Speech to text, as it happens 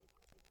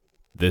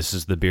This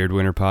is the Beard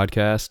Winner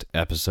Podcast,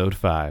 Episode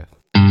 5.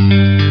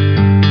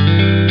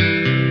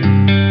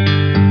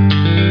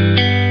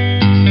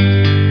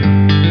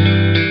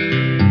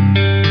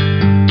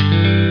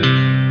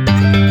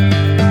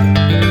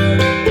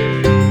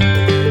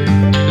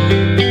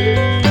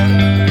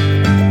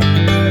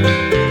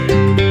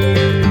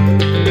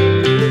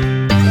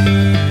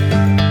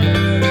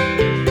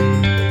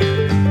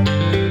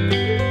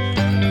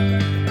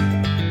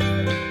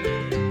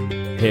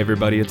 Hey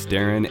everybody, it's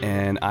Darren,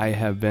 and I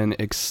have been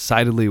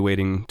excitedly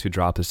waiting to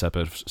drop this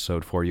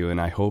episode for you,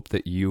 and I hope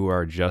that you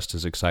are just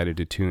as excited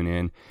to tune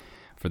in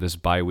for this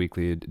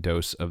bi-weekly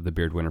dose of the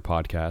Beard Winner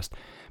Podcast,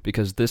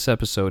 because this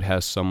episode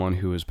has someone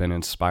who has been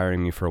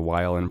inspiring me for a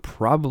while and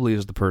probably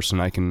is the person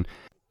I can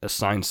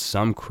assign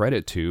some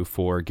credit to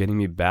for getting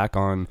me back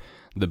on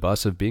the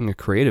bus of being a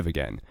creative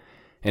again.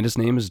 And his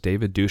name is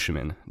David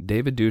duChemin.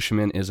 David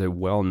duChemin is a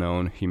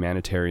well-known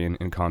humanitarian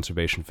and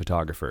conservation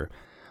photographer.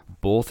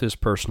 Both his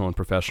personal and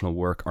professional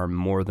work are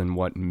more than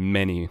what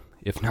many,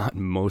 if not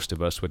most of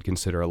us, would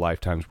consider a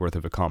lifetime's worth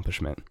of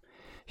accomplishment.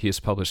 He has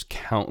published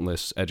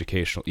countless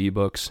educational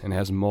ebooks and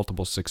has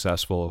multiple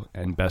successful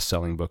and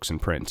best-selling books in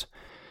print,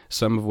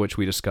 some of which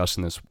we discuss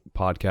in this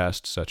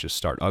podcast, such as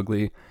Start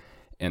Ugly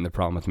and The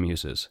Problem with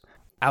Muses.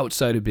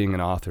 Outside of being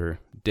an author,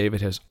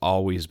 David has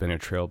always been a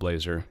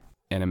trailblazer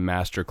and a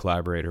master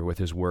collaborator with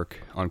his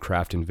work on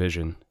craft and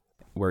vision,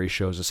 where he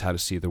shows us how to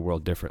see the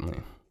world differently.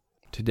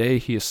 Today,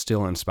 he is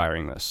still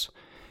inspiring us.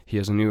 He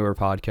has a newer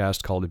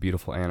podcast called A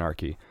Beautiful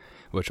Anarchy,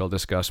 which I'll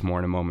discuss more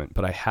in a moment.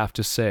 But I have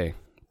to say,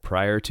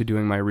 prior to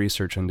doing my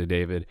research into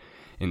David,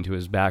 into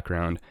his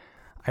background,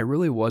 I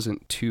really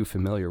wasn't too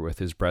familiar with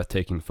his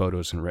breathtaking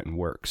photos and written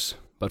works.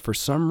 But for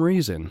some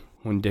reason,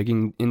 when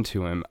digging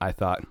into him, I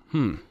thought,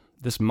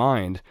 this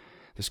mind,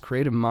 this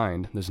creative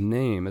mind, this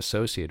name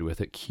associated with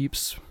it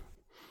keeps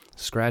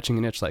scratching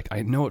an itch like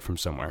I know it from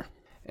somewhere.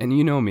 And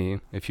you know me,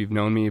 if you've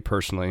known me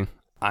personally,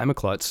 I'm a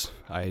klutz.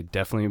 I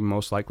definitely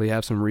most likely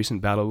have some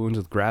recent battle wounds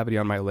with gravity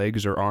on my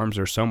legs or arms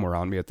or somewhere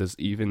on me at this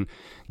even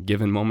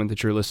given moment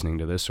that you're listening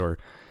to this, or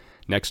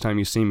next time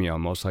you see me, I'll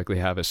most likely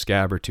have a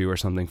scab or two or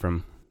something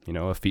from,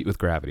 a feat with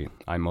gravity.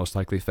 I most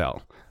likely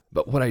fell.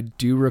 But what I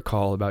do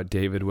recall about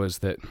David was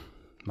that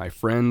my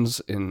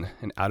friends in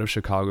an out of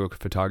Chicago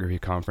photography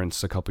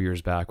conference a couple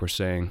years back were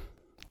saying,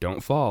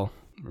 don't fall.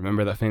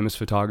 Remember that famous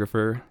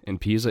photographer in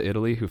Pisa,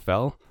 Italy who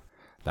fell?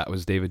 That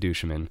was David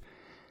duChemin.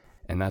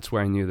 And that's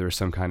where I knew there was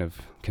some kind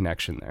of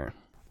connection there.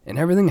 And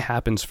everything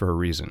happens for a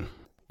reason.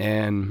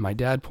 And my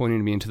dad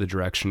pointed me into the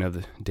direction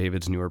of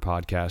David's newer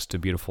podcast, A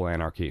Beautiful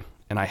Anarchy.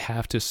 And I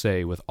have to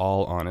say, with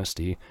all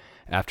honesty,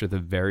 after the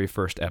very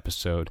first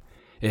episode,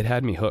 it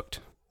had me hooked.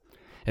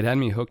 It had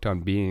me hooked on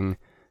being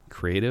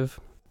creative,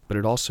 but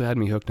it also had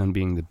me hooked on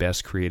being the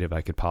best creative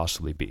I could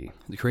possibly be.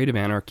 The Creative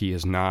Anarchy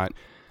is not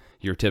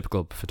your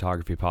typical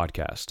photography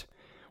podcast.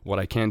 What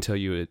I can tell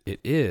you, it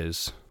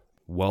is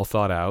well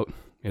thought out.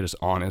 It is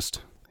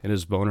honest, it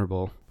is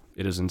vulnerable,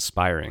 it is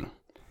inspiring.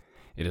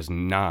 It is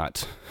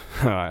not,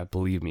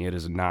 believe me, it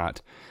is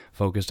not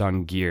focused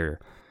on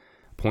gear,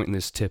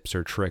 pointless tips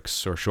or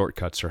tricks or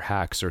shortcuts or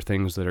hacks or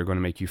things that are going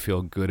to make you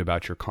feel good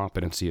about your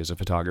competency as a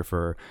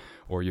photographer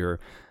or your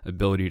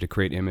ability to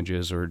create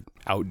images or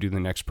outdo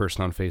the next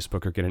person on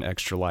Facebook or get an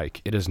extra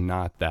like. It is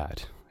not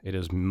that. It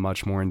is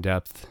much more in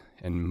depth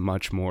and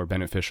much more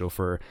beneficial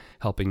for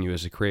helping you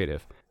as a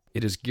creative.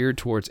 It is geared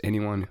towards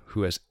anyone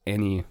who has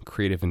any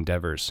creative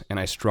endeavors, and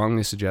I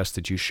strongly suggest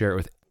that you share it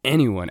with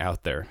anyone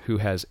out there who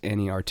has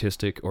any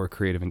artistic or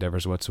creative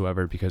endeavors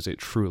whatsoever, because it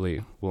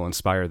truly will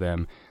inspire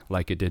them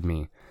like it did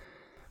me.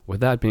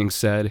 With that being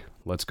said,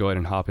 let's go ahead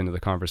and hop into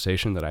the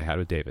conversation that I had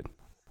with David.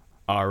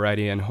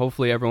 Alrighty, and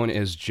hopefully everyone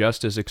is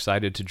just as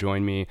excited to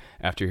join me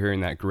after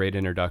hearing that great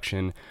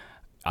introduction.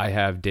 I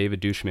have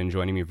David duChemin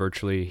joining me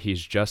virtually.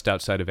 He's just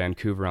outside of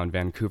Vancouver on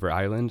Vancouver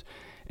Island,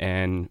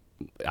 and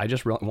I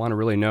just want to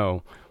really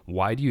know,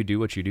 why do you do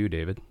what you do,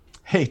 David?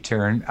 Hey,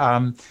 Taryn.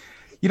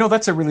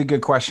 That's a really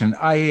good question.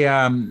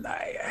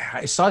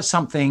 I saw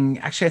something.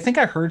 Actually, I think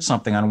I heard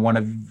something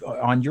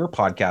on your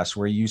podcast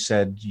where you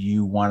said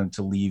you wanted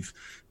to leave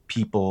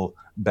people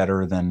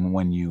better than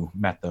when you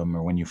met them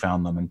or when you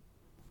found them. And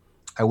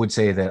I would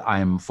say that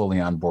I'm fully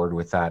on board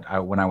with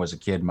that. When I was a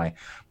kid, my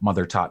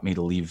mother taught me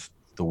to leave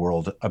the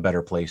world a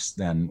better place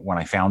than when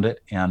I found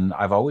it, and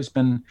I've always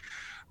been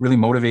really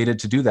motivated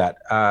to do that.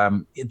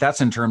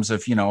 That's in terms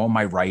of,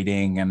 my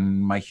writing and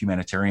my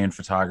humanitarian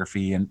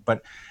photography.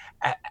 But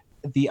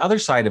the other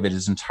side of it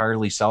is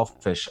entirely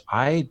selfish.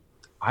 I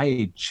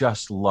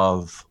just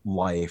love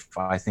life.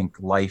 I think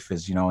life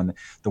is, in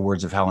the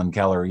words of Helen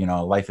Keller,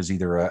 life is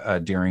either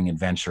a daring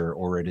adventure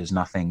or it is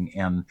nothing.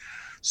 And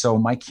so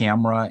my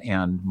camera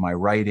and my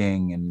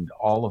writing and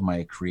all of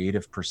my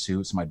creative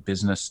pursuits, my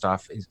business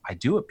stuff, I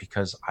do it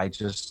because I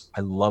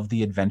love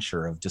the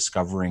adventure of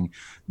discovering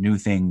new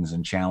things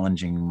and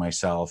challenging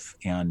myself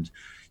and,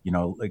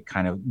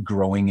 kind of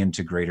growing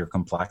into greater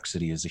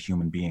complexity as a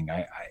human being.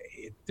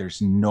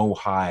 There's no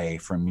high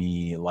for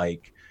me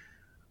like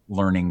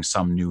learning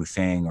some new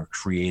thing or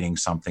creating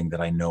something that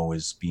I know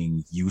is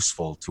being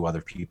useful to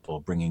other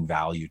people, bringing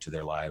value to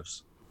their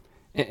lives.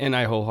 And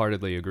I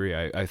wholeheartedly agree.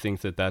 I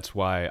think that that's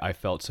why I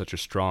felt such a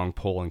strong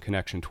pull and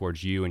connection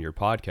towards you and your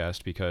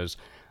podcast, because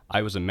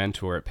I was a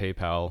mentor at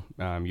PayPal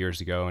years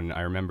ago, and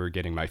I remember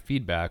getting my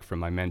feedback from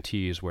my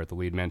mentees where the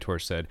lead mentor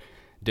said,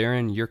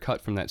 Darren, you're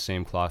cut from that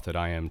same cloth that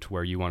I am, to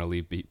where you want to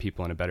leave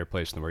people in a better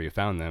place than where you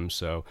found them.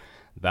 So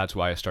that's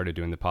why I started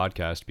doing the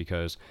podcast,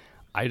 because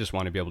I just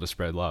want to be able to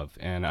spread love,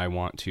 and I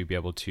want to be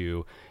able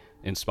to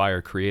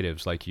inspire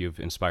creatives like you've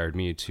inspired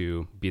me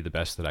to be the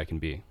best that I can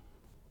be.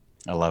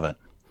 I love it.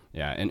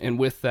 Yeah, and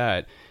with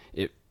that,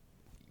 it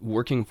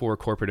working for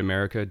corporate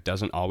America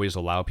doesn't always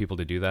allow people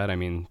to do that. I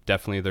mean,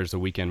 definitely there's the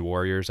weekend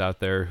warriors out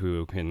there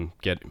who can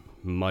get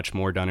much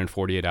more done in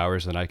 48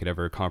 hours than I could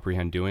ever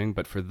comprehend doing.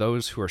 But for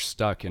those who are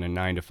stuck in a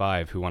 9 to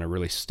 5, who want to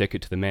really stick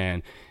it to the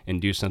man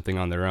and do something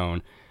on their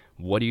own,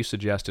 what do you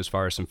suggest as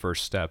far as some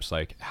first steps?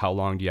 Like, how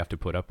long do you have to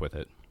put up with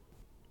it?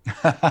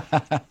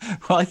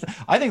 Well,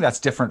 I think that's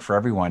different for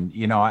everyone.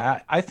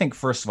 I think,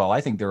 first of all, I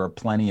think there are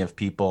plenty of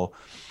people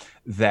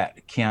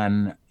that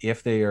can,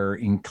 if they are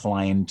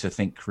inclined to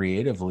think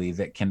creatively,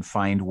 that can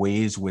find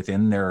ways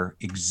within their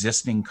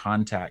existing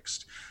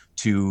context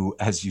to,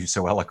 as you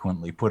so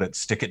eloquently put it,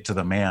 stick it to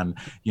the man.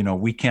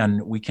 We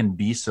can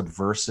be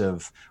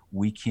subversive.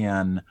 We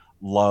can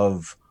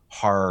love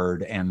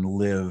hard and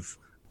live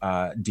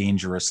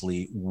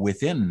dangerously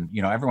within,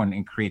 everyone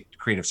in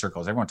creative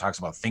circles. Everyone talks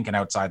about thinking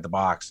outside the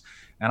box.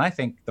 And I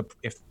think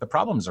if the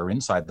problems are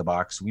inside the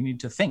box, we need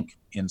to think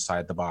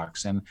inside the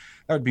box. And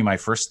that would be my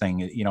first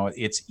thing.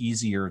 It's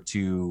easier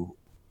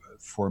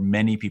for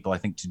many people, I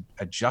think, to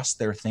adjust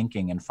their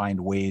thinking and find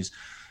ways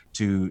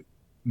to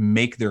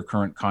make their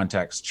current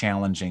context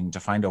challenging, to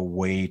find a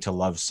way to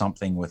love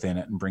something within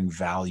it and bring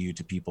value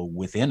to people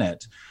within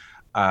it.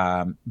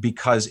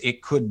 Because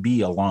it could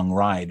be a long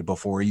ride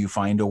before you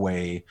find a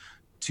way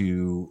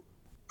to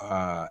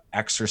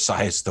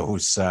exercise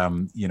those,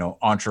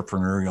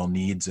 entrepreneurial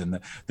needs and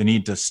the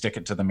need to stick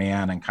it to the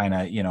man and kind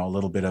of, a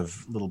little bit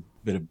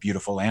of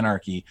beautiful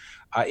anarchy.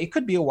 It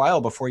could be a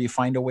while before you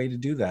find a way to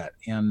do that.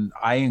 And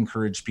I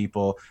encourage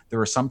people, there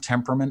are some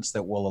temperaments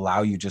that will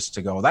allow you just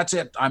to go, that's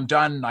it, I'm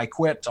done, I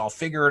quit, I'll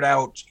figure it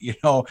out,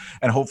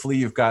 and hopefully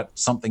you've got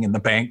something in the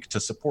bank to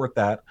support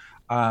that.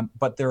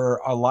 But there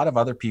are a lot of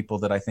other people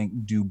that I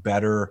think do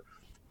better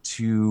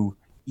to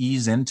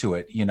ease into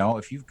it.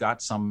 If you've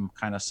got some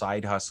kind of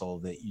side hustle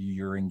that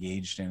you're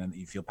engaged in and that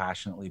you feel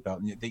passionately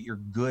about and that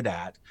you're good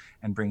at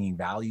and bringing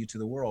value to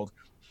the world,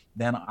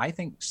 then I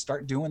think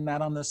start doing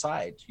that on the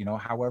side.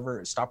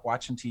 However, stop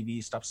watching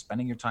TV, stop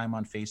spending your time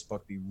on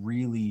Facebook, be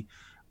really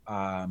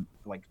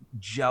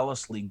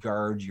jealously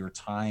guard your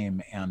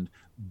time and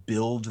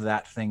build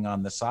that thing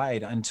on the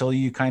side until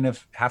you kind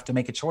of have to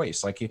make a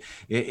choice. Like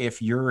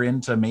if you're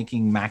into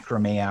making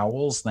macrame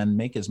owls, then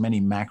make as many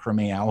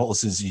macrame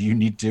owls as you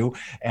need to,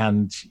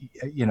 and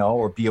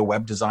or be a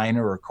web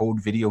designer or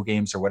code video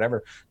games or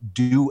whatever.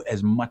 Do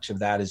as much of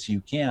that as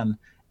you can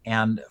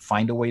and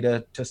find a way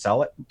to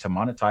sell it, to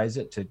monetize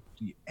it,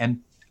 and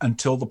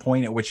until the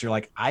point at which you're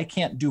like, I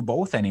can't do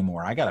both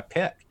anymore, I got to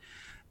pick.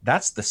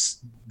 That's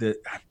the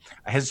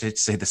I hesitate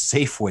to say the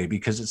safe way,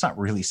 because it's not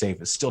really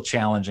safe. It's still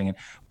challenging,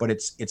 but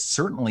it's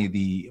certainly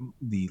the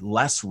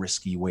less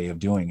risky way of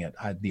doing it.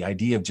 The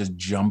idea of just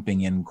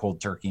jumping in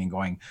cold turkey and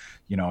going,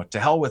 to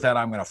hell with that,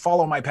 I'm going to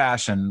follow my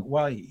passion.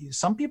 Well,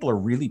 some people are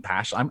really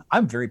passionate.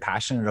 I'm very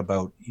passionate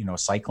about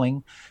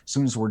cycling. As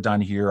soon as we're done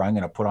here, I'm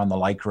going to put on the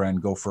Lycra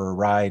and go for a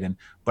ride.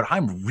 But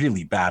I'm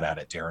really bad at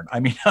it, Darren. I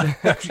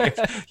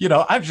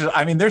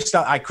mean, there's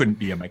stuff I couldn't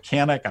be a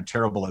mechanic. I'm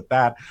terrible at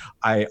that.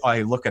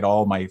 I look at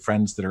all my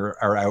friends that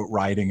are out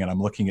riding, and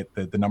I'm looking at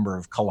the number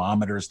of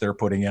kilometers they're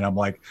putting in. I'm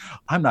like,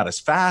 I'm not as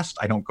fast.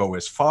 I don't go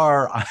as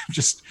far.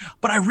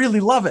 But I really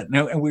love it.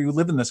 And we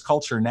live in this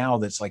culture now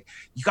that's like,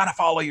 you got to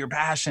follow your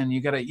passion.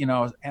 You got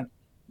to, and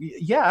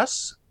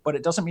yes, but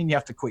it doesn't mean you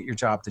have to quit your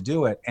job to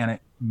do it. And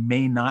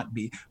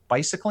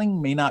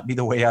bicycling may not be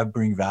the way I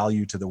bring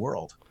value to the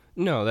world.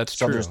 No, that's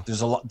true.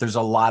 There's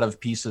a lot of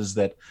pieces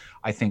that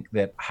I think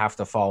that have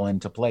to fall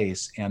into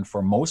place. And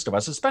for most of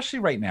us, especially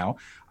right now,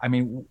 I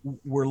mean,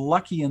 we're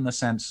lucky in the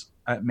sense,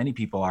 many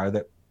people are,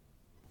 that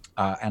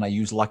and I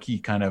use lucky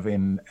kind of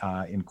in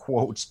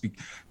quotes,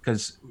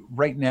 because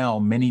right now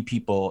many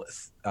people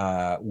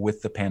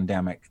with the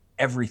pandemic,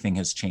 everything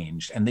has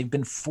changed and they've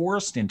been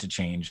forced into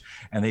change,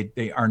 and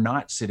they are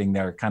not sitting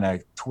there kind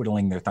of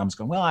twiddling their thumbs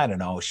going, well, I don't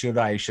know, should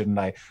I, shouldn't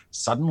I?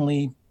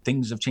 Suddenly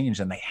things have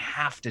changed and they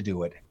have to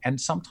do it. And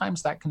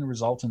sometimes that can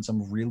result in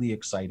some really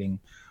exciting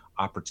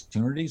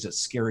opportunities. It's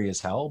scary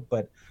as hell,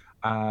 but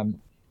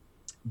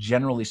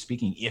generally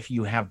speaking, if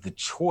you have the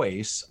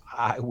choice,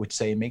 I would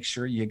say make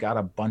sure you got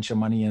a bunch of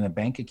money in a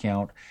bank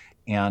account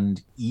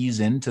and ease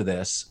into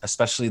this,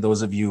 especially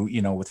those of you,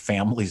 with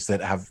families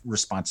that have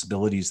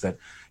responsibilities that,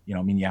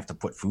 you have to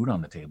put food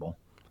on the table.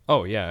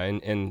 Oh yeah.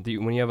 And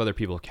when you have other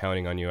people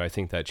counting on you, I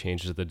think that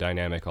changes the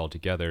dynamic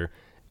altogether.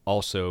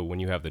 also when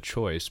you have the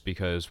choice,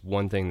 because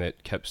one thing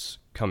that kept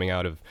coming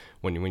out of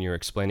when you were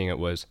explaining it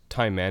was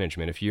time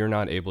management. If you're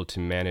not able to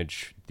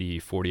manage the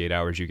 48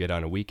 hours you get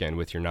on a weekend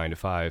with your 9 to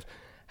 5,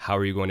 how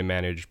are you going to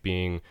manage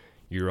being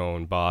your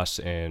own boss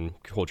and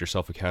hold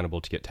yourself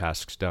accountable to get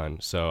tasks done?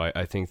 So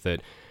I think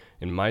that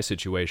in my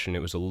situation,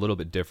 it was a little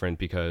bit different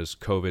because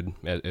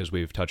COVID, as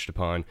we've touched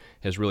upon,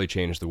 has really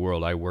changed the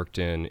world. I worked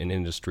in an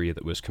industry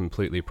that was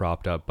completely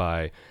propped up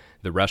by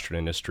the restaurant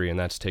industry, and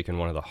that's taken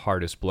one of the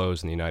hardest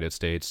blows in the United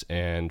States.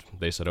 And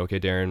they said, okay,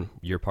 Darren,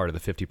 you're part of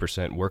the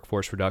 50%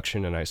 workforce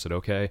reduction. And I said,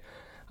 okay,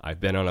 I've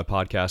been on a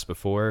podcast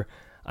before.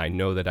 I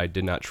know that I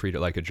did not treat it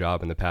like a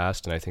job in the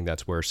past, and I think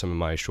that's where some of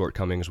my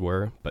shortcomings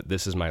were, but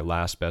this is my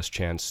last best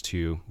chance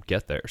to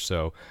get there.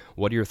 So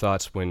what are your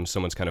thoughts when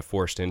someone's kind of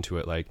forced into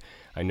it? Like,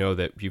 I know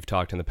that you've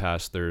talked in the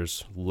past,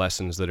 there's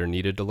lessons that are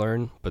needed to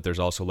learn, but there's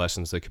also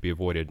lessons that could be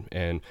avoided,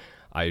 and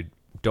I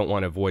don't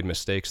want to avoid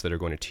mistakes that are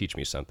going to teach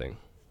me something.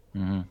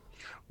 Mm-hmm.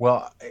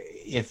 Well,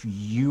 if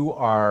you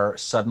are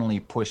suddenly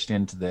pushed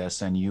into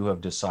this and you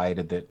have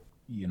decided that,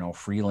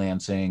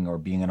 freelancing or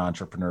being an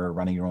entrepreneur,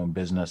 running your own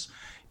business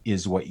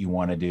is what you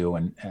want to do,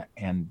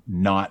 and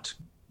not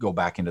go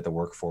back into the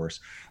workforce,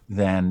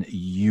 then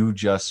you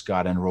just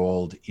got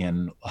enrolled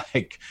in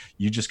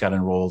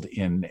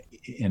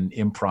an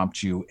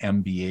impromptu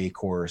MBA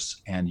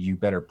course, and you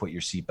better put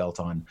your seatbelt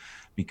on,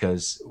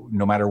 because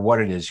no matter what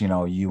it is,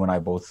 you and I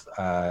both,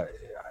 I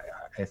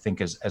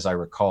think as I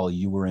recall,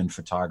 you were in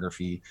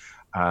photography.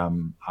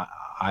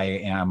 I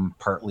am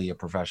partly a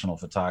professional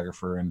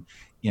photographer, and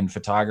in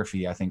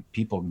photography, I think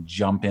people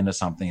jump into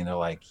something and they're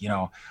like,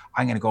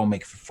 I'm going to go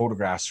make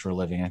photographs for a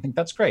living. I think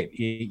that's great.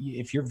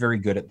 If you're very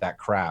good at that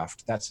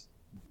craft, that's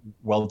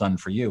well done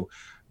for you.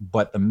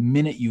 But the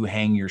minute you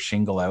hang your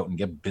shingle out and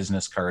get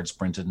business cards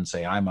printed and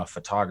say, I'm a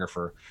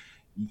photographer,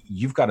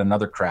 you've got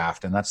another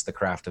craft, and that's the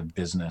craft of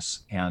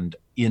business. And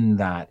in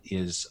that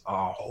is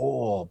a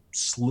whole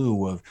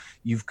slew of,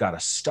 you've got to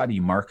study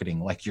marketing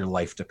like your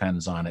life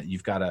depends on it.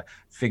 You've got to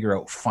figure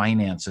out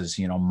finances.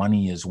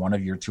 Money is one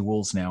of your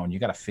tools now, and you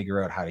got to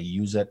figure out how to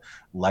use it,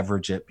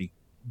 leverage it,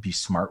 be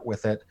smart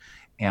with it.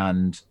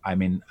 And I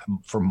mean,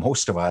 for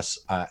most of us,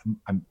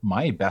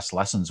 my best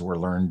lessons were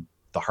learned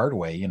the hard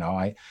way.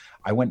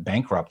 I went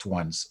bankrupt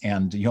once,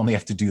 and you only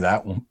have to do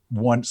that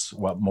once,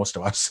 well, most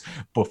of us,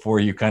 before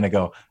you kind of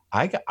go,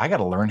 I got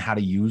to learn how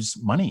to use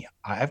money.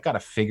 I've got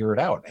to figure it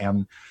out.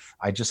 And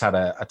I just had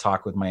a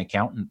talk with my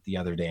accountant the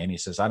other day, and he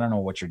says, I don't know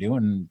what you're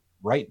doing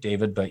right,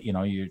 David, but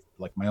you're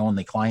like my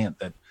only client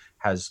that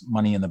has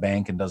money in the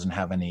bank and doesn't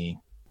have any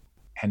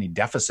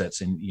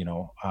deficits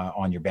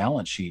on your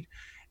balance sheet.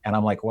 And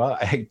I'm like, well,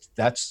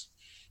 that's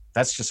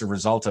just a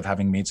result of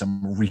having made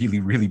some really,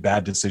 really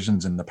bad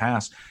decisions in the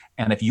past.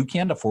 And if you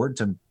can't afford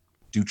to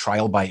do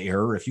trial by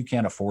error, if you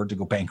can't afford to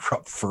go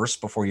bankrupt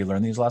first before you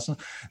learn these lessons,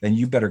 then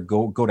you better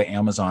go to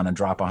Amazon and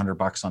drop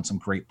 $100 on some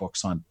great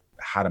books on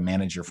how to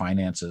manage your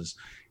finances.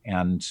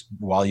 And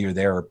while you're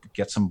there,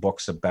 get some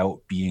books about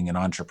being an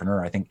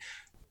entrepreneur. I think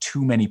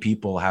too many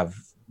people have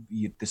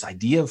this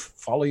idea of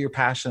follow your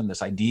passion,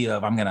 this idea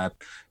of I'm gonna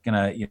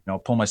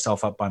pull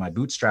myself up by my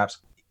bootstraps.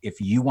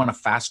 If you want to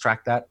fast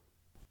track that,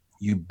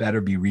 you better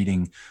be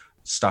reading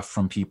stuff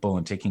from people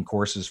and taking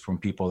courses from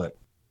people that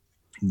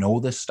know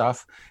this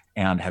stuff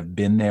and have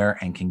been there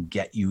and can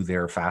get you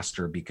there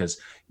faster, because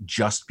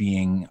just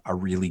being a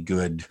really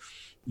good,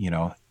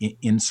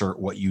 insert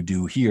what you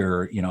do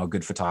here, a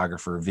good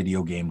photographer,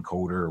 video game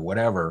coder, or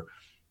whatever,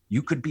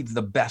 you could be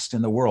the best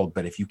in the world.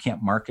 But if you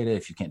can't market it,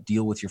 if you can't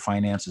deal with your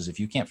finances, if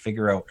you can't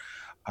figure out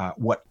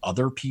what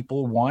other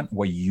people want,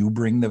 what you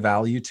bring the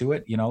value to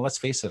it, let's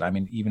face it. I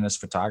mean, even as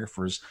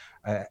photographers,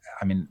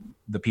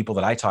 the people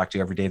that I talk to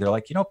every day, they're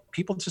like,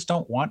 people just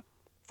don't want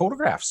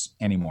photographs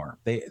anymore.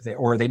 They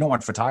don't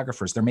want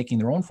photographers. They're making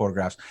their own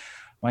photographs.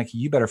 Like,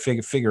 you better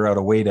figure out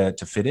a way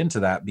to fit into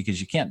that, because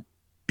you can't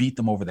beat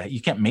them over that.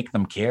 You can't make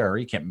them care.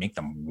 You can't make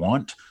them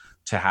want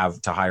to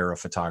hire a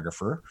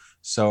photographer.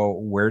 So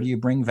where do you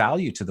bring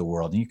value to the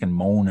world? And you can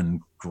moan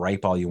and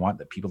gripe all you want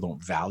that people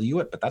don't value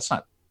it, but that's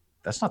not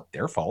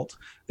their fault.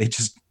 They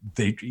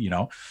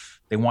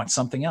want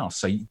something else.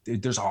 So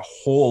there's a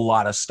whole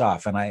lot of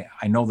stuff. And I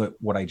know that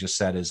what I just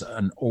said is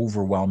an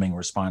overwhelming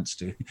response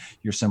to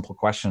your simple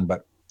question,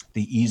 but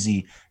the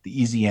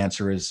easy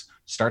answer is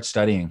start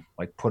studying.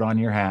 Like, put on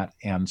your hat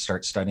and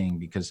start studying,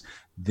 because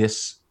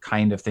this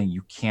kind of thing,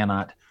 you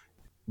cannot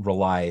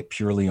rely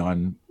purely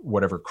on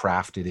whatever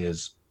craft it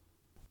is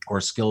or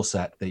skill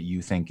set that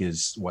you think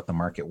is what the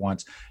market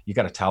wants. You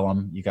got to tell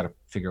them, you got to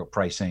figure out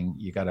pricing,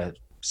 you got to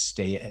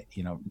stay,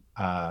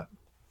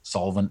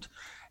 solvent,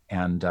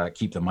 and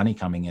keep the money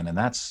coming in. And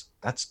that's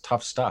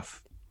tough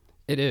stuff.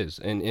 It is.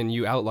 And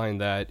you outlined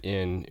that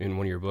in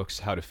one of your books,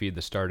 How to Feed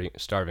the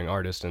Starving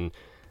Artist. And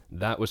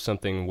that was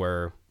something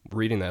where,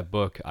 reading that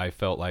book, I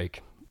felt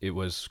like it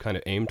was kind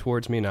of aimed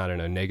towards me, not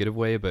in a negative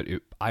way, but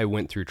I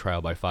went through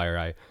trial by fire.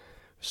 I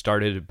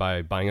started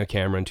by buying a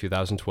camera in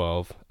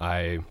 2012.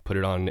 I put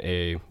it on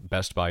a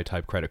Best Buy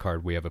type credit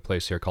card. We have a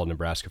place here called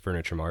Nebraska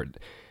Furniture Mart.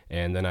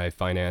 And then I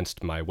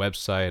financed my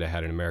website. I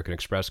had an American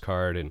Express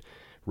card. And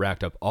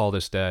racked up all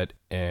this debt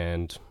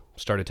and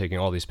started taking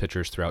all these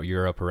pictures throughout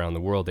Europe, around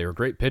the world. They were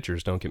great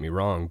pictures, don't get me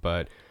wrong,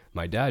 but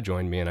my dad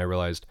joined me and I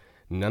realized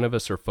none of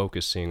us are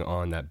focusing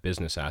on that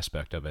business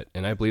aspect of it.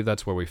 And I believe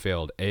that's where we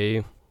failed.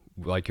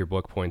 Like your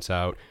book points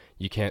out,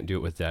 you can't do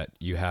it with debt.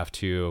 You have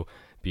to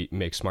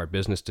make smart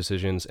business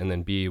decisions. And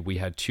then B, we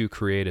had two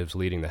creatives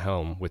leading the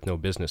helm with no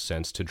business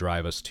sense to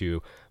drive us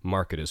to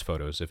market as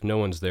photos. If no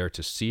one's there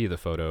to see the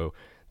photo,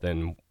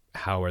 then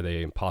how are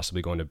they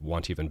possibly going to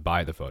want to even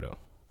buy the photo?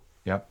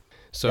 Yep.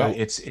 So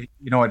Yeah,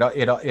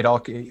 it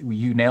all,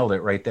 you nailed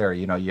it right there.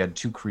 You had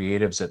two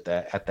creatives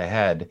at the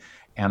head,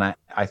 and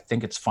I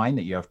think it's fine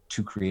that you have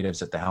two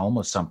creatives at the helm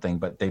of something,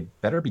 but they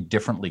better be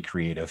differently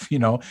creative.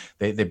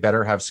 They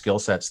better have skill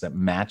sets that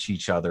match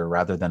each other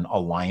rather than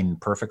align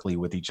perfectly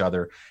with each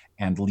other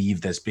and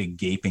leave this big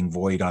gaping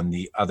void on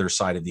the other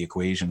side of the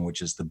equation,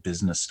 which is the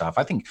business stuff.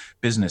 I think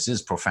business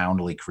is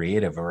profoundly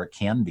creative, or it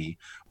can be,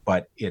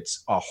 but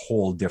it's a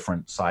whole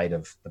different side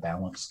of the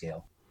balance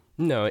scale.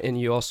 no, and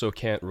you also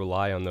can't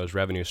rely on those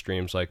revenue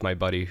streams. Like my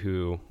buddy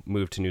who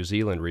moved to New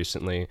Zealand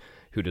recently,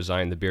 who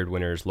designed the Beard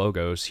Winners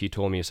logos, he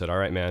told me, he said, all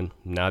right, man,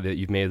 now that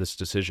you've made this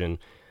decision,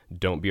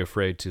 don't be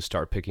afraid to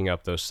start picking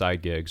up those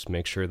side gigs.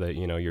 Make sure that,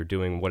 you're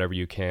doing whatever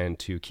you can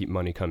to keep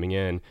money coming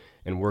in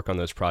and work on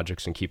those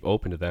projects and keep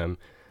open to them.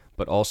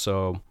 But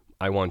also,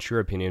 I want your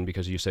opinion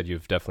because you said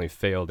you've definitely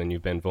failed and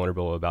you've been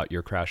vulnerable about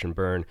your crash and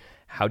burn.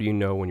 How do you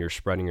know when you're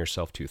spreading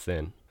yourself too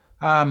thin?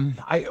 I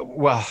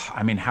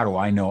mean, how do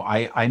I know?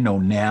 I know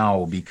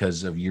now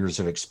because of years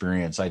of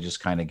experience. I just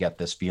kind of get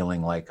this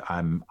feeling like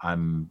I'm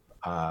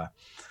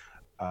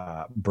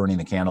burning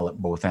the candle at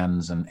both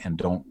ends, and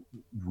don't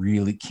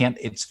really can't.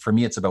 It's for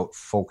me, it's about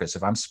focus.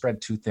 If I'm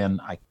spread too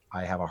thin,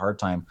 I have a hard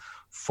time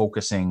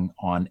focusing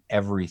on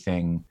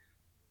everything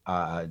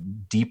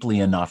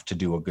deeply enough to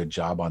do a good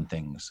job on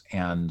things.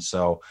 And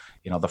so,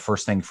 the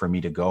first thing for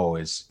me to go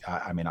is,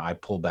 I mean, I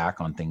pull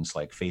back on things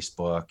like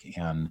Facebook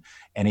and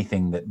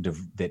anything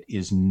that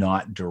is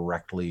not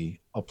directly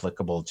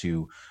applicable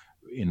to,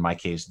 in my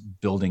case,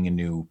 building a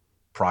new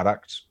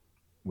product,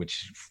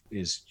 which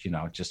is,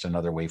 just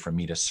another way for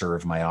me to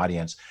serve my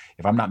audience.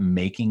 If I'm not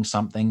making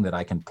something that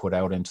I can put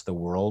out into the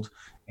world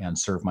and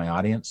serve my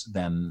audience,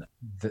 then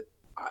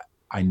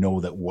I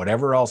know that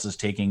whatever else is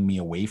taking me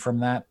away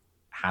from that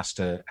has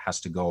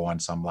to go on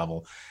some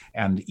level.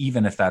 And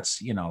even if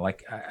that's,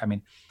 like, I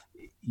mean,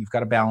 you've got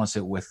to balance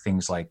it with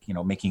things like,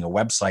 making a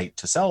website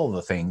to sell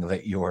the thing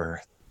that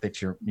you're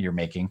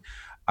making.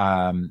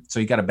 So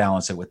you got to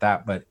balance it with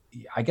that. But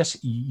I guess,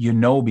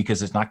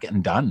 because it's not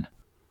getting done.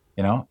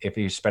 If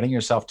you're spreading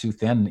yourself too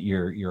thin,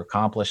 you're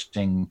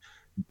accomplishing,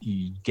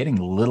 getting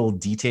little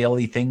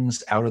detail-y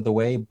things out of the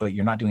way, but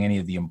you're not doing any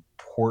of the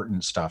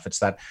important stuff. It's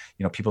that,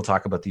 people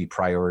talk about the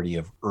priority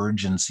of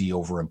urgency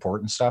over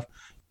important stuff.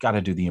 Got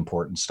to do the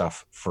important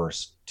stuff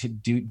first. To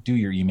do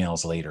your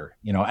emails later,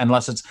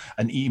 unless it's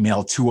an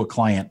email to a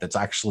client that's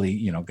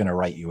actually, going to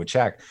write you a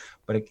check.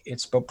 But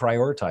it's about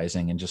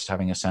prioritizing and just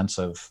having a sense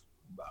of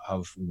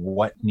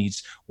what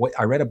needs. What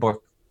I read a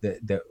book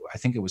that I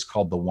think it was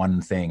called The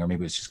One Thing, or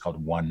maybe it's just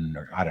called One,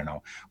 or I don't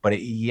know. But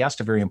he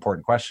asked a very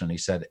important question. He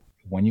said,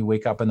 when you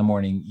wake up in the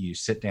morning, you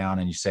sit down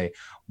and you say,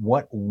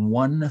 what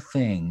one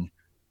thing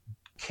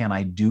can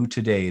I do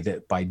today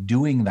that by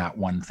doing that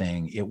one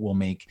thing, it will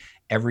make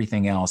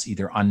everything else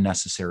either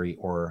unnecessary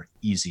or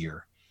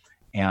easier?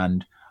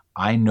 And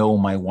I know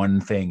my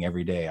one thing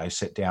every day. I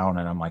sit down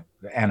and I'm like,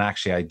 and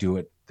actually I do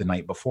it the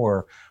night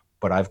before,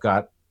 but I've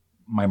got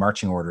my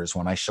marching orders.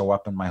 When I show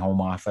up in my home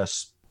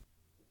office,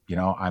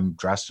 I'm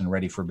dressed and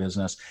ready for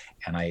business,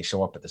 and I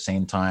show up at the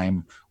same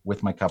time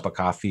with my cup of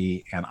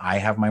coffee and I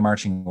have my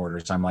marching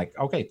orders. I'm like,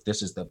 okay,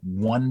 this is the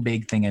one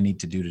big thing I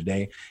need to do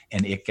today.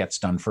 And it gets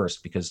done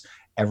first, because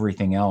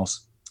everything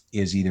else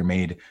is either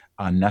made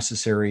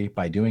unnecessary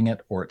by doing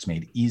it, or it's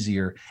made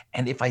easier.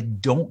 And if I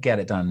don't get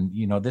it done,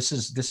 this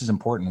is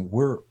important.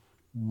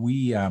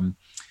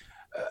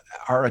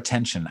 Our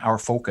attention, our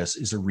focus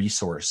is a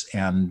resource.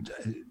 And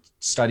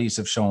studies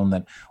have shown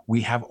that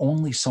we have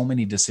only so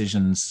many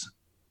decisions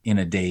in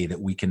a day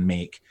that we can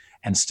make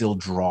and still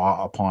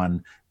draw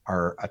upon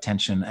our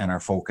attention and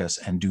our focus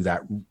and do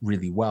that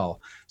really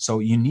well. So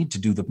you need to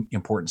do the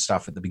important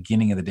stuff at the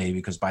beginning of the day,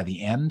 because by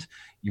the end,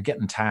 you're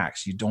getting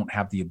taxed. You don't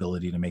have the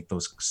ability to make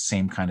those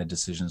same kind of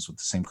decisions with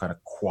the same kind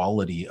of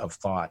quality of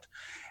thought.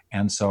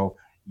 And so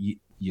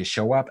you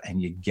show up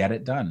and you get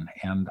it done.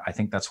 And I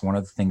think that's one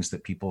of the things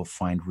that people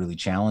find really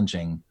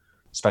challenging,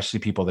 especially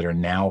people that are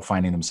now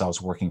finding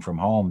themselves working from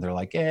home. They're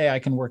like, hey, I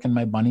can work in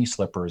my bunny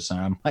slippers. And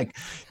I'm like,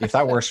 if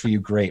that works for you,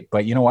 great.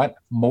 But you know what?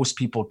 Most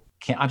people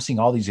can't. I'm seeing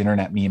all these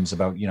internet memes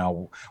about,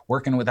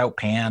 working without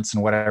pants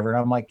and whatever. And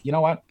I'm like, you know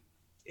what?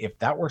 If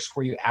that works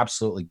for you,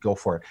 absolutely go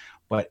for it.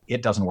 But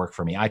it doesn't work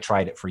for me. I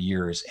tried it for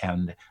years.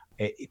 And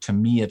to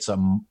me, it's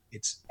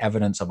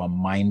evidence of a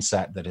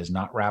mindset that has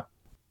not wrapped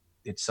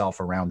itself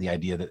around the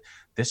idea that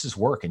this is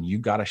work and you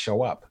got to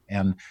show up.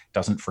 And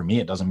for me,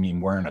 it doesn't mean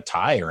wearing a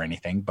tie or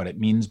anything, but it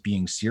means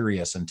being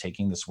serious and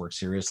taking this work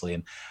seriously.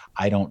 And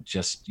I don't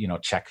just,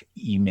 check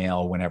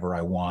email whenever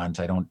I want.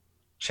 I don't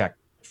check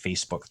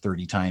Facebook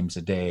 30 times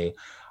a day.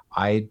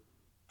 I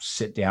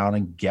sit down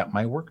and get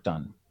my work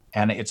done.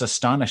 And it's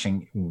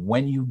astonishing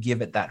when you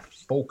give it that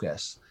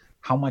focus,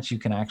 how much you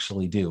can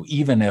actually do,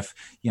 even if,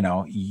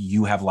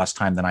 you have less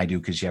time than I do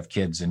because you have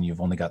kids and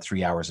you've only got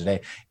 3 hours a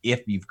day.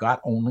 If you've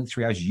got only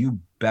 3 hours, you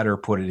better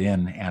put it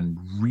in and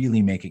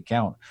really make it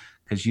count,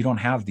 because you don't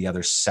have the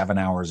other 7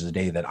 hours a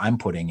day that I'm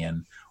putting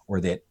in, or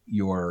that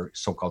your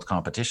so-called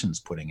competition's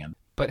putting in.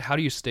 But how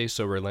do you stay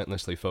so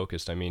relentlessly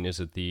focused? I mean,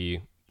 is it the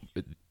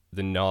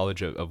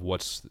knowledge of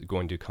what's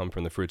going to come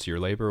from the fruits of your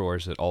labor, or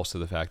is it also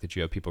the fact that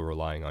you have people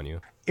relying on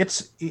you?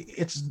 It's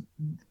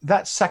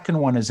that second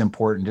one is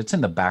important. It's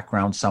in the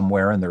background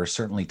somewhere, and there are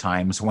certainly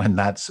times when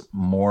that's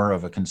more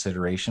of a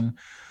consideration.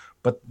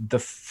 But the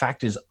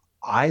fact is,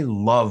 I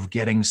love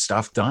getting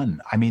stuff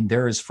done. I mean,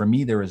 for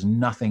me, there is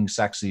nothing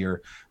sexier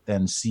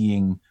than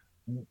seeing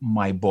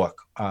my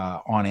book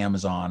on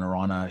Amazon or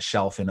on a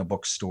shelf in a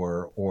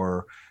bookstore,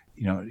 or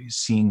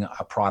seeing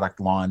a product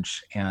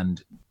launch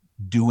and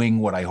doing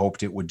what I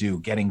hoped it would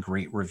do, getting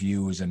great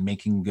reviews and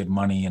making good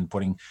money and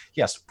putting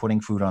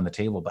food on the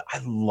table. But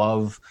I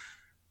love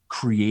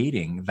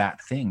creating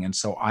that thing. And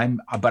so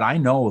but I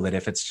know that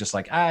if it's just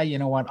like, you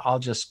know what, I'll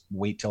just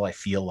wait till I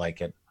feel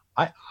like it,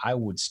 I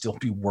would still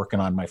be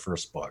working on my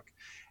first book.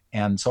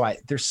 And so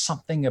there's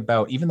something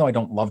about, even though I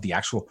don't love the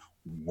actual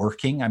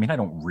working, I mean, I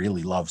don't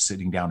really love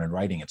sitting down and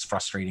writing. It's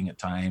frustrating at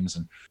times.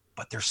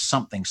 But there's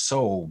something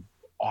so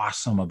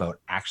awesome about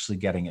actually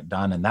getting it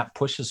done. And that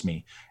pushes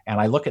me. And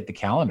I look at the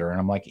calendar and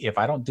I'm like, if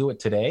I don't do it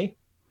today,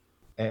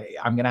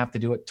 I'm going to have to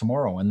do it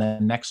tomorrow, and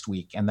then next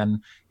week. And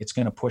then it's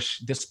going to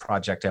push this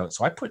project out.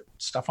 So I put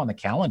stuff on the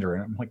calendar,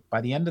 and I'm like,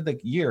 by the end of the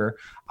year,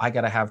 I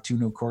got to have 2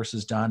 new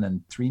courses done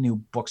and 3 new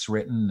books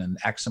written and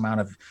X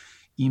amount of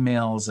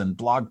emails and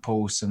blog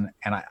posts. And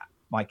I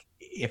like,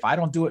 if I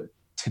don't do it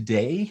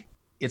today,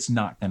 it's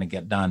not going to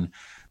get done.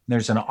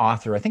 There's an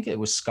author, I think it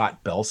was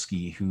Scott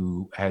Belsky,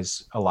 who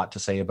has a lot to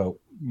say about,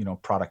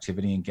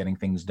 productivity and getting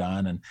things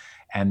done.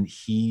 And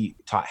he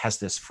has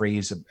this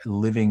phrase of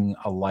living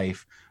a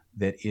life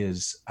that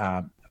is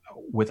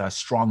with a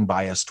strong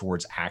bias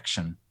towards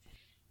action.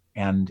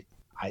 And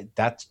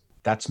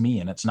that's me.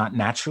 And it's not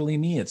naturally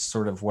me. It's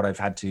sort of what I've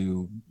had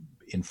to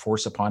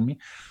enforce upon me.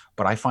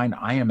 But I find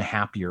I am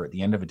happier at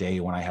the end of a day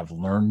when I have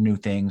learned new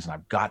things and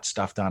I've got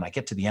stuff done. I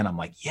get to the end, I'm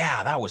like,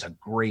 yeah, that was a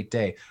great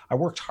day. I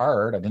worked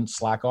hard. I didn't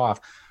slack off,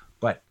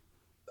 but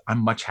I'm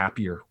much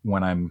happier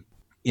when I'm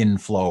in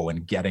flow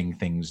and getting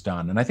things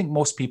done. And I think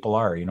most people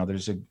are.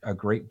 There's a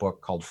great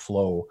book called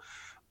Flow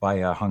by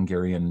a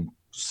Hungarian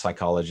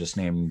psychologist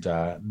named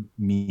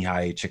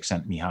Mihaly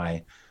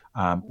Csikszentmihalyi,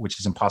 which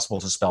is impossible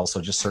to spell.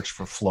 So just search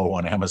for Flow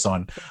on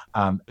Amazon.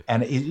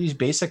 And he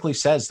basically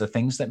says the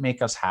things that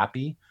make us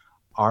happy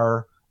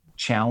are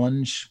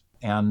challenge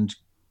and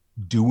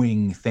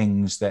doing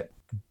things that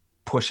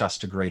push us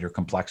to greater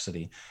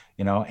complexity,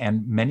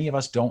 and many of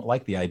us don't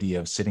like the idea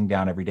of sitting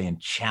down every day and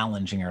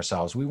challenging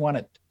ourselves. We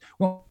want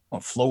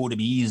flow to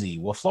be easy.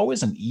 Well, flow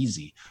isn't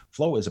easy.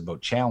 Flow is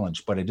about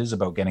challenge, but it is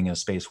about getting in a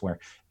space where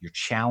the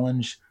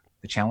challenge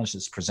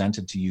that's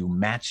presented to you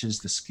matches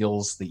the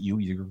skills that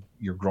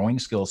your growing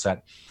skill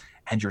set,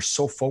 and you're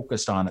so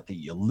focused on it that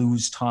you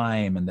lose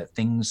time and that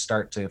things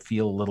start to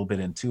feel a little bit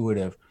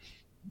intuitive.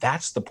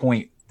 That's the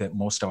point that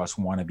most of us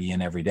want to be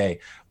in every day.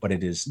 But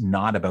it is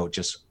not about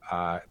just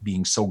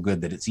being so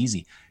good that it's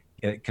easy,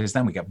 because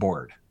then we get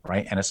bored,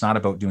 right? And it's not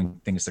about doing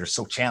things that are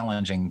so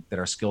challenging that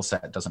our skill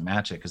set doesn't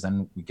match it, because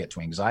then we get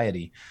to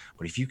anxiety.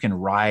 But if you can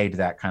ride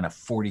that kind of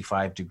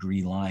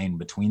 45-degree line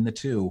between the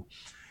two,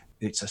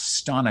 it's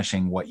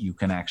astonishing what you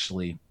can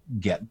actually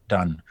get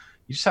done.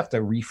 You just have to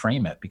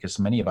reframe it, because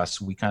many of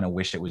us, we kind of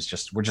wish it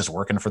was we're just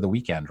working for the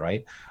weekend,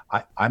 right?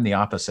 I'm the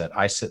opposite.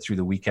 I sit through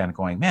the weekend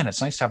going, man,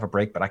 it's nice to have a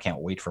break, but I can't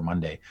wait for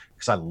Monday,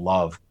 because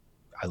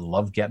I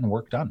love getting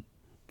work done.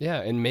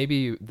 Yeah, and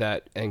maybe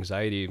that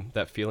anxiety,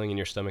 that feeling in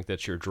your stomach,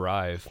 that's your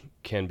drive,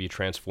 can be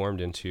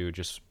transformed into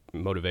just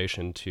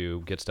motivation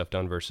to get stuff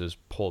done versus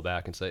pull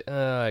back and say,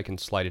 I can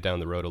slide it down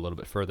the road a little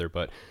bit further.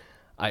 But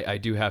I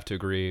do have to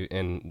agree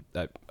in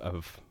that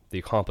of the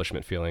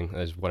accomplishment feeling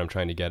is what I'm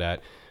trying to get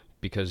at,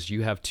 because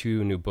you have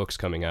 2 new books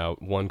coming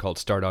out, one called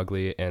Start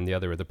Ugly and the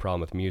other The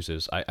Problem with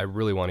Muses. I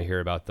really want to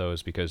hear about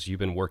those, because you've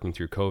been working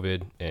through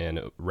COVID and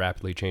a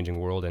rapidly changing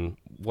world. And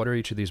what are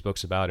each of these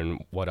books about,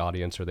 and what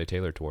audience are they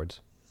tailored towards?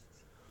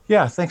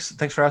 Yeah, thanks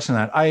for asking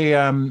that.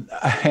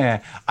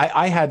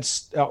 I had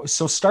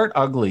so Start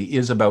Ugly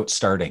is about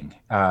starting.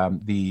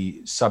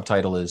 The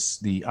subtitle is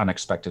The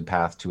Unexpected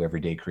Path to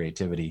Everyday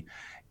Creativity.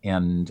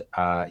 And,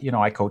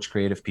 I coach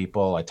creative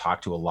people. I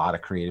talk to a lot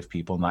of creative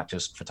people, not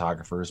just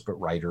photographers, but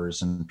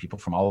writers and people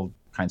from all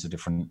kinds of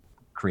different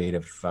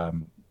creative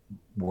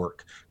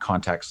work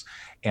contexts.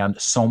 And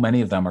so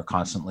many of them are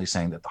constantly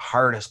saying that the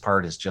hardest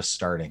part is just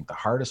starting. The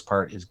hardest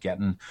part is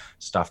getting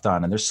stuff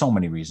done. And there's so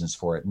many reasons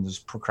for it. And there's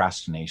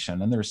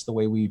procrastination, and there's the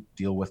way we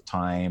deal with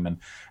time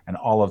and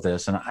all of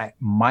this. And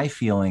my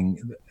feeling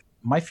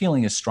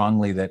is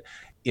strongly that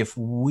if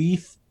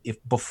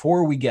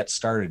before we get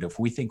started, if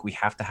we think we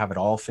have to have it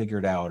all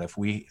figured out, if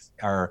we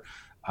are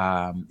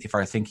if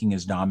our thinking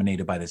is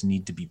dominated by this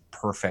need to be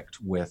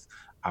perfect with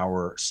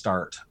our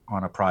start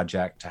on a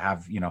project, to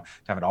have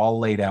it all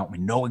laid out, we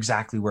know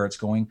exactly where it's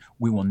going,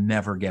 we will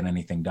never get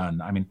anything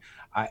done. I mean,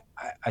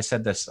 I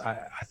said this,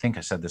 I think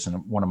I said this in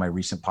one of my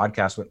recent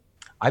podcasts, but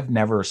I've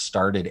never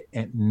started,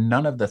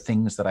 none of the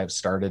things that I've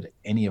started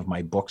any of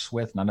my books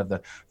with, none of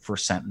the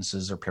first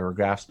sentences or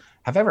paragraphs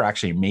have ever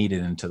actually made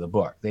it into the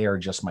book. They are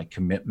just my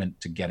commitment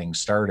to getting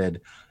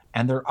started.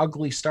 And they're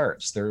ugly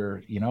starts.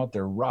 They're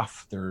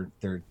rough.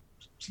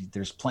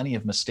 There's plenty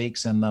of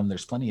mistakes in them.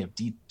 There's plenty of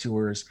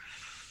detours.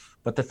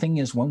 But the thing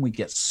is, when we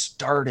get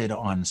started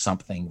on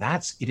something,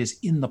 it is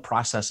in the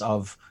process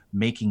of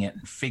making it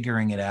and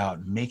figuring it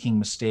out, making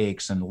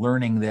mistakes and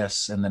learning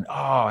this. And then,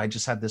 I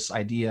just had this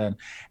idea. And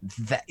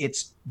that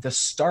the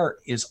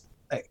start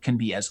can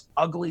be as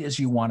ugly as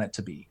you want it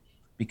to be.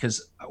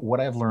 Because what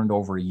I've learned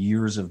over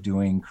years of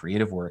doing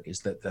creative work is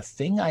that the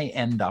thing I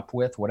end up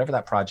with, whatever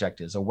that project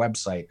is, a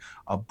website,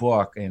 a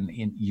book, and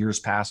in years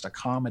past, a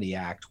comedy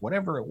act,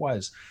 whatever it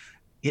was,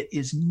 it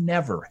is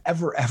never,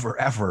 ever, ever,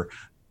 ever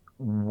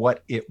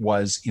what it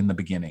was in the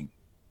beginning,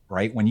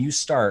 right? When you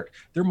start,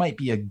 there might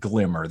be a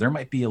glimmer, there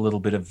might be a little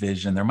bit of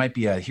vision, there might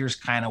be here's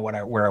kind of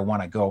where I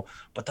want to go,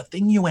 but the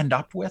thing you end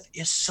up with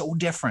is so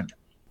different.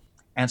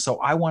 And so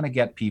I want to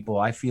get people,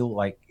 I feel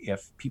like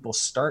if people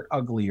start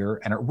uglier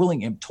and are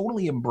willing and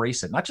totally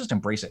embrace it, not just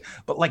embrace it,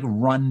 but like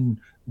run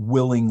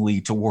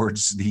willingly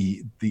towards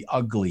the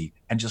ugly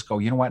and just go,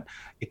 you know what?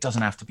 It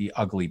doesn't have to be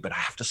ugly, but I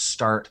have to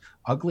start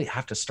ugly. I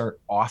have to start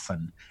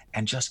often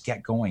and just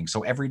get going.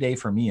 So every day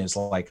for me is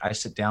like, I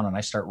sit down and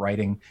I start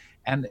writing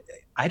and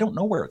I don't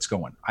know where it's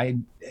going. I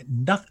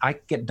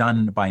get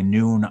done by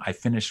noon. I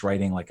finish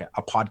writing like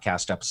a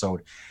podcast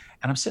episode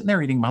and I'm sitting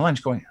there eating my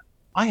lunch going,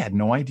 I had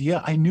no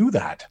idea I knew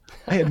that.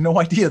 I had no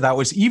idea that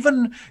was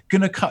even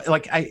going to come.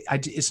 Like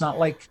it's not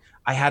like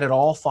I had it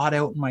all thought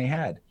out in my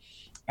head.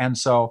 And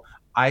so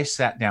I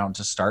sat down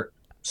to start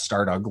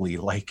ugly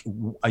like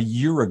a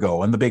year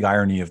ago. And the big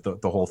irony of the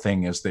whole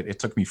thing is that it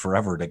took me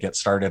forever to get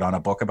started on a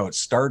book about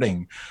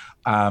starting.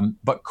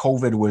 But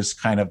COVID was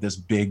kind of this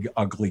big,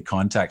 ugly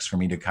context for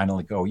me to kind of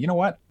like go, you know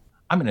what?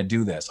 I'm going to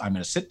do this. I'm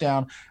going to sit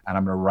down and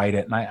I'm going to write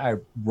it. And I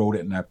wrote it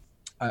in a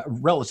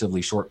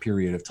relatively short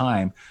period of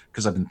time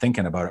because I've been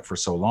thinking about it for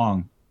so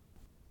long.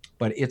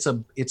 But it's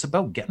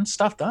about getting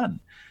stuff done.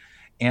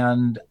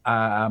 And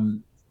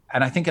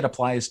I think it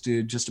applies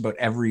to just about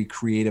every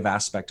creative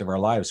aspect of our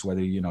lives,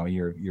 whether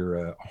you're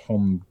a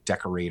home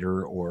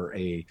decorator or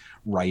a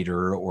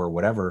writer or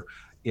whatever.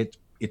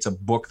 It's a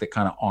book that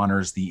kind of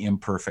honors the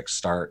imperfect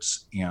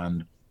starts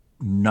and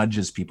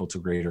nudges people to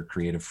greater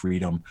creative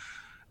freedom,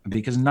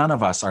 because none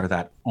of us are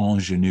that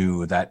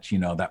ingenue,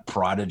 that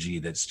prodigy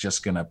that's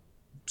just going to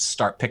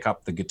pick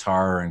up the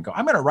guitar and go,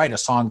 I'm going to write a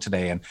song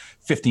today. And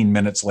 15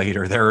 minutes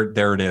later,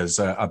 there it is,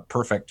 a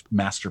perfect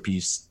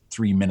masterpiece,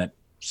 3-minute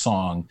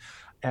song.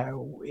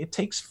 It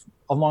takes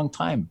a long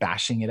time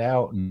bashing it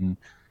out. And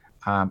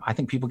I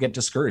think people get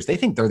discouraged. They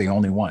think they're the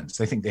only ones.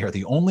 They think they are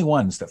the only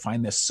ones that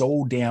find this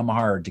so damn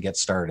hard to get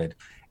started.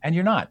 And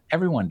you're not.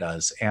 Everyone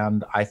does.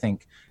 And I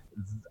think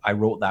I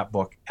wrote that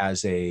book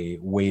as a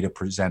way to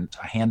present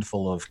a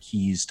handful of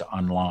keys to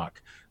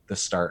unlock the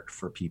start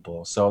for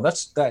people. So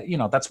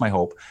that's my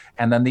hope.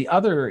 And then the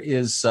other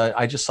is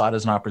I just saw it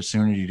as an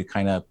opportunity to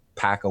kind of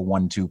pack a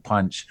 1-2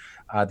 punch.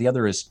 The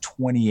other is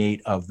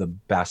 28 of the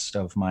best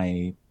of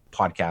my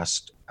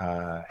podcast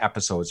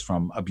episodes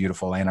from A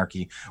Beautiful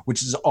Anarchy,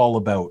 which is all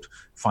about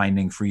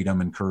finding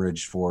freedom and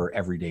courage for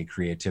everyday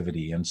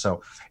creativity. And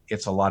so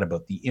it's a lot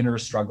about the inner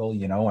struggle,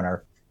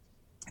 and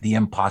the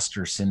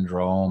imposter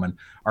syndrome and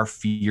our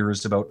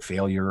fears about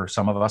failure.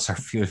 Some of us are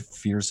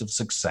fears of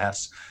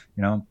success,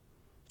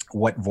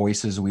 what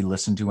voices we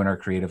listen to in our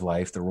creative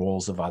life, the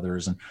roles of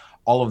others, and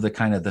all of the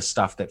kind of the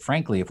stuff that,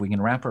 frankly, if we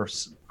can wrap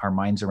our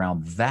minds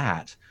around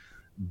that,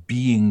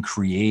 being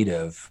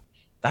creative,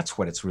 that's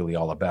what it's really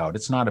all about.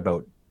 It's not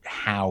about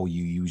how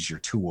you use your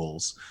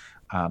tools.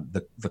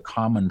 The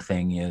common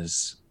thing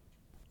is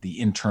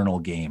the internal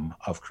game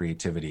of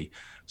creativity.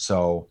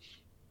 So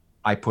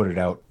I put it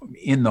out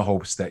in the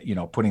hopes that,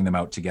 putting them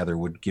out together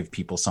would give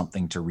people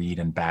something to read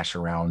and bash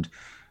around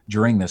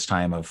during this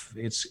time of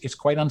it's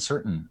quite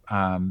uncertain.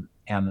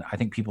 And I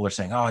think people are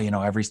saying,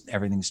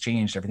 everything's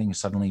changed. Everything is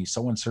suddenly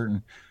so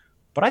uncertain.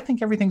 But I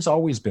think everything's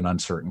always been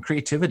uncertain.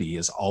 Creativity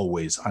is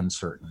always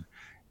uncertain.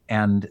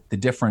 And the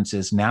difference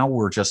is now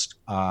we're just,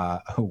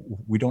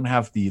 we don't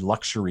have the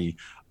luxury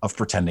of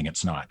pretending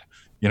it's not.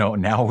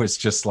 Now it's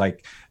just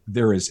like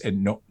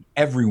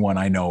everyone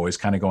I know is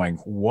kind of going,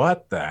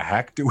 what the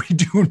heck do we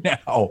do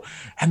now?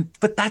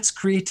 But that's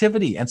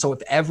creativity. And so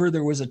if ever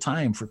there was a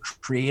time for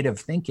creative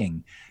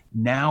thinking,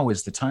 now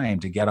is the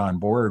time to get on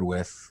board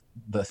with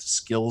the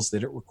skills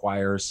that it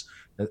requires,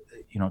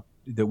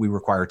 that we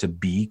require to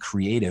be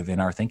creative in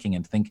our thinking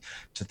and think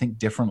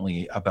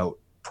differently about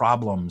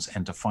problems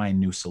and to find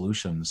new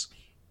solutions.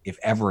 If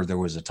ever there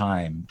was a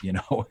time,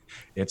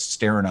 it's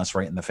staring us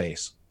right in the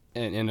face.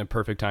 And a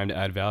perfect time to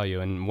add value.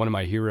 And one of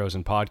my heroes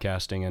in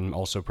podcasting, and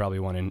also probably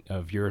one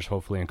of yours,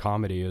 hopefully in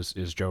comedy,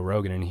 is Joe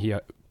Rogan. And he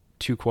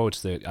two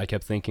quotes that I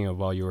kept thinking of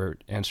while you were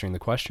answering the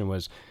question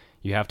was,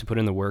 you have to put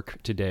in the work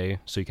today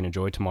so you can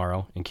enjoy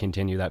tomorrow and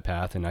continue that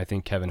path. And I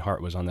think Kevin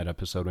Hart was on that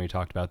episode when he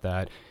talked about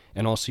that.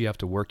 And also you have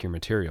to work your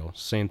material.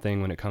 Same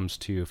thing when it comes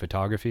to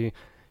photography.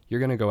 You're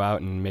going to go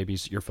out and maybe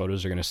your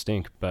photos are going to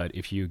stink. But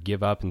if you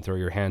give up and throw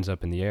your hands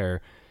up in the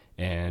air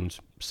and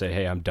say,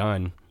 hey, I'm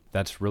done,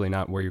 that's really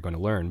not where you're going to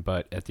learn.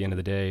 But at the end of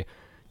the day,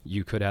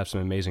 you could have some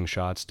amazing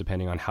shots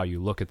depending on how you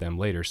look at them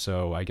later.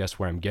 So I guess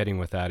where I'm getting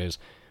with that is,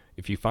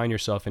 if you find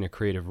yourself in a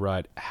creative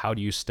rut, how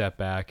do you step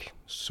back,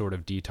 sort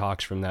of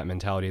detox from that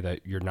mentality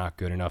that you're not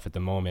good enough at the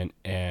moment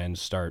and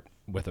start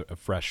with a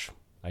fresh,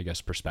 I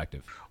guess,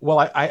 perspective? Well,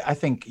 I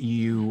think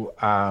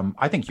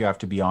I think you have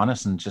to be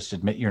honest and just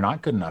admit you're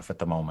not good enough at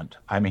the moment.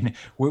 I mean,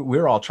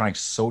 we're all trying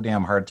so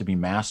damn hard to be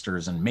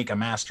masters and make a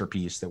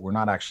masterpiece that we're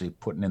not actually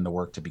putting in the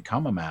work to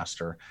become a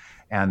master.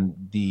 And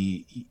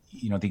the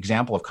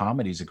example of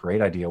comedy is a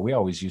great idea. We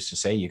always used to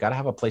say, you got to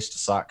have a place to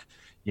suck.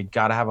 You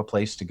got to have a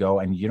place to go.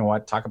 And you know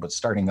what? Talk about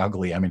starting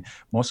ugly. I mean,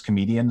 most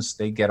comedians,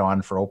 they get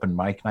on for open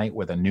mic night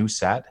with a new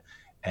set,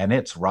 and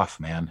it's rough,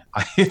 man.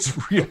 It's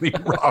really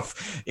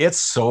rough. It's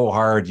so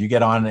hard. You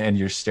get on and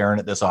you're staring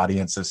at this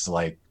audience. It's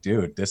like,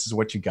 dude, this is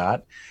what you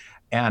got.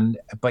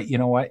 But you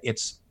know what?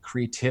 It's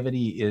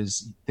creativity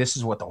this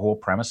is what the whole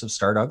premise of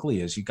Start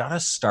Ugly is. You got to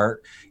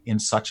start in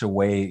such a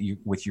way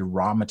with your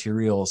raw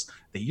materials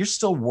that you're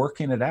still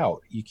working it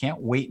out. You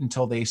can't wait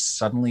until they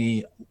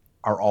suddenly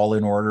are all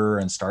in order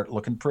and start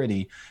looking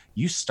pretty.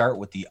 You start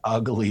with the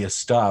ugliest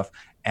stuff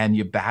and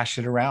you bash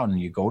it around, and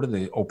you go to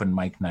the open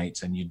mic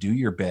nights and you do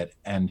your bit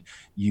and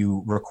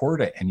you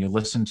record it and you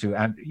listen to,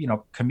 and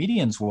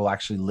comedians will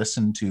actually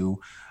listen to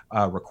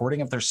a recording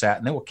of their set,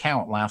 and they will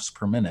count laughs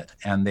per minute,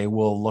 and they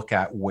will look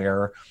at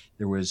where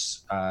there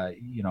was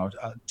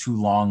too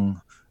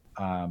long,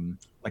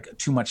 like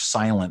too much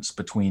silence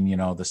between,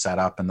 the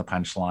setup and the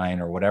punchline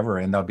or whatever.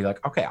 And they'll be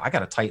like, okay, I got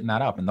to tighten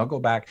that up. And they'll go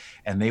back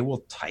and they will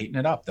tighten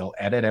it up. They'll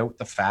edit out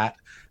the fat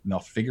and they'll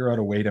figure out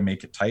a way to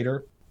make it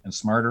tighter and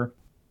smarter,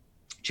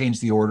 change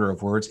the order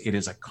of words. It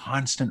is a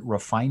constant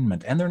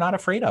refinement, and they're not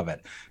afraid of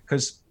it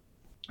because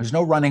there's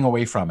no running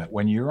away from it.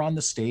 When you're on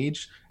the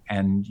stage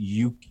and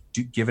you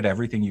do give it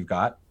everything you've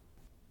got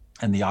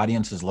and the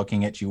audience is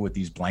looking at you with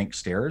these blank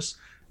stares,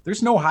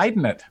 there's no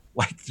hiding it.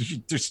 Like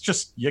there's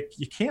just, you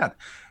can't.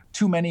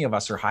 Too many of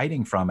us are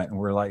hiding from it, and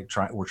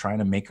we're trying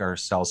to make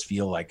ourselves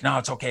feel like, no,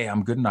 it's okay,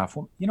 I'm good enough.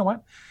 Well, you know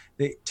what?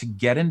 To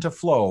get into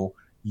flow,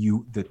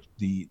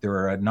 there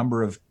are a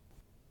number of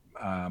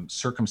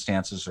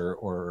circumstances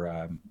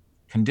or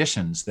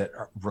conditions that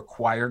are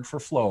required for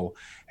flow,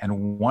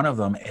 and one of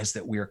them is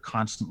that we are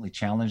constantly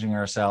challenging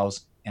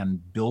ourselves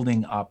and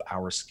building up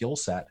our skill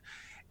set,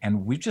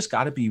 and we've just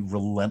got to be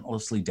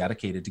relentlessly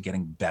dedicated to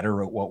getting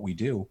better at what we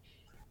do,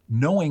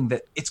 knowing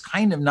that it's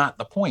kind of not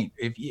the point.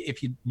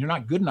 If you're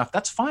not good enough,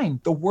 that's fine.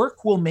 The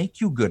work will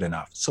make you good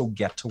enough. So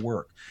get to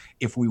work.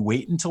 If we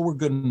wait until we're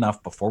good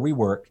enough before we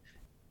work,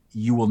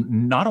 you will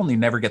not only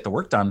never get the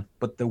work done,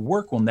 but the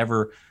work will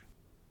never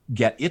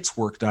get its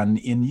work done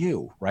in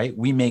you, right?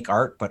 We make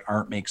art, but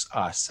art makes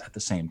us at the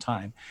same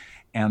time.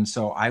 And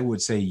so I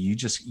would say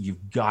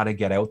you've got to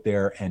get out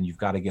there, and you've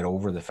got to get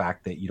over the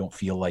fact that you don't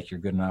feel like you're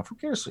good enough. Who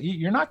cares?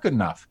 You're not good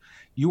enough.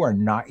 You are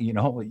not,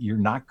 you're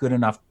not good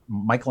enough.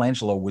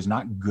 Michelangelo was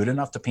not good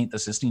enough to paint the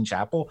Sistine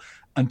Chapel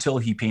until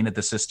he painted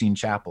the Sistine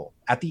Chapel.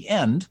 At the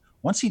end,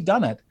 once he'd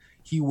done it,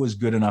 he was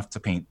good enough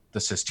to paint the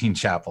Sistine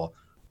Chapel.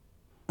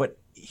 But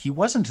he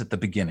wasn't at the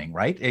beginning,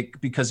 right?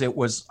 Because it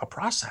was a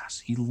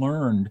process. He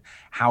learned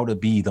how to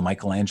be the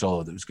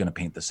Michelangelo that was going to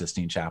paint the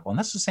Sistine Chapel. And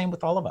that's the same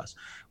with all of us.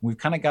 We've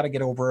kind of got to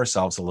get over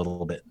ourselves a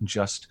little bit and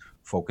just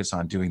focus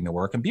on doing the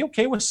work and be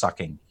okay with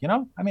sucking.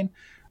 I mean,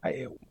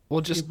 it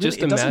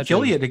doesn't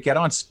kill you to get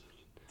on.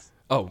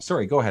 Oh,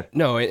 sorry, go ahead.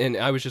 No, and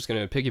I was just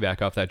going to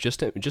piggyback off that.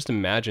 Just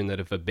imagine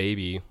that if a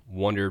baby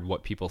wondered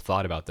what people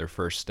thought about their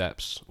first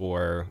steps,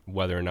 or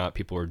whether or not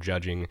people were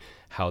judging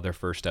how their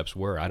first steps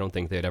were, I don't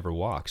think they'd ever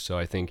walk. So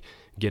I think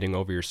getting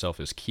over yourself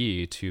is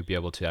key to be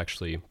able to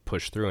actually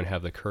push through and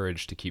have the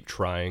courage to keep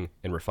trying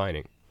and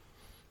refining.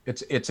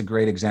 It's a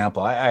great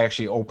example. I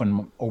actually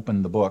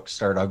open the book,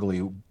 Start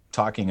Ugly,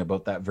 talking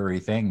about that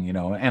very thing,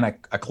 and I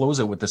close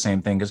it with the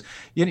same thing because,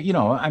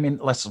 I mean,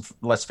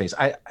 let's face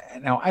it,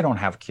 I don't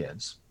have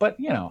kids, but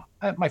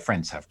my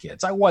friends have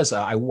kids. I was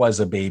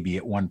a baby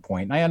at one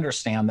point, and I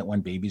understand that when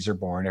babies are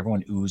born,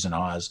 everyone oohs and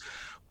ahs,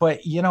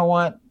 but you know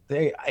what?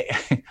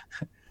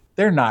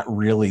 They're not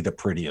really the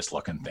prettiest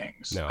looking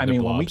things. No, I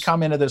mean, when we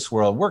come into this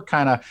world, we're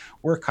kind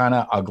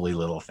of ugly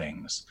little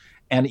things.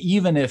 And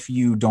even if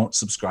you don't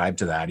subscribe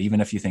to that, even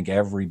if you think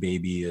every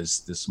baby is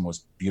this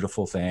most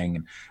beautiful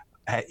thing,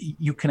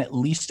 you can at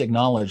least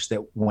acknowledge that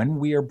when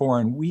we are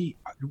born, we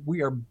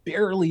are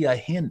barely a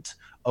hint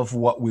of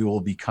what we will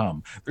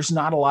become. There's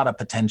not a lot of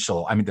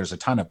potential. I mean, there's a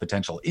ton of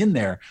potential in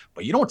there,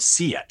 but you don't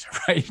see it,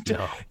 right?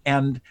 No.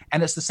 And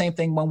it's the same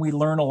thing when we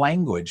learn a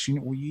language.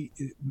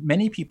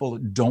 Many people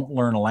don't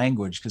learn a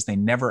language because they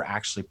never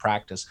actually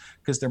practice,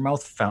 because their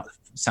mouth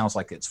sounds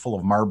like it's full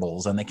of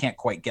marbles and they can't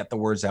quite get the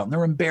words out and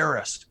they're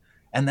embarrassed,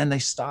 and then they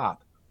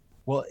stop.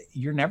 Well,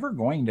 you're never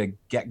going to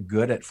get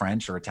good at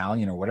French or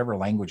Italian or whatever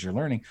language you're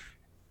learning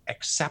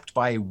except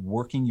by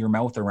working your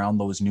mouth around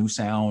those new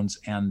sounds.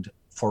 And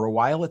for a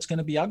while, it's going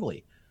to be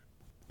ugly,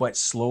 but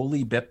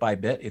slowly, bit by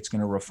bit, it's going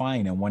to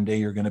refine. And one day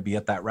you're going to be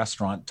at that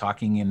restaurant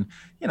talking in,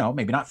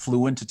 maybe not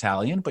fluent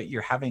Italian, but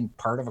you're having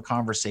part of a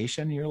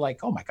conversation. You're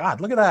like, oh my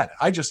God, look at that.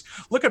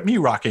 Look at me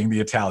rocking the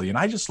Italian.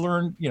 I just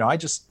learned, I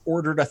just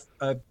ordered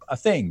a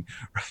thing,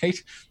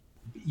 right?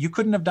 You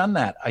couldn't have done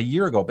that a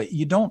year ago, but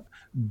you don't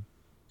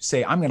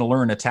say, I'm going to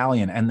learn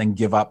Italian and then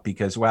give up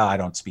because, well, I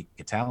don't speak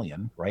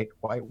Italian, right?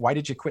 Why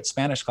did you quit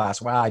Spanish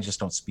class? Well, I just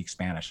don't speak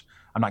Spanish.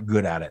 I'm not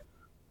good at it.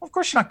 Well, of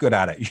course you're not good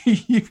at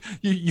it.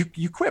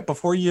 You quit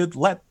before you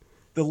let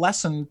the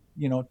lesson,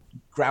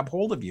 grab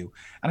hold of you.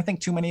 And I think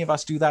too many of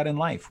us do that in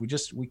life.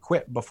 We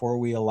quit before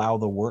we allow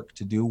the work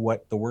to do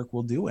what the work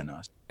will do in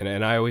us.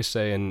 And I always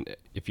say, and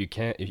if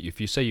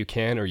you say you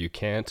can or you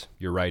can't,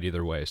 you're right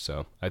either way.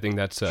 So I think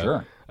that's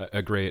Sure.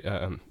 a great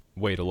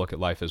way to look at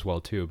life as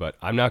well too. But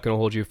I'm not going to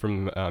hold you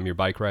from your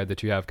bike ride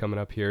that you have coming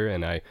up here,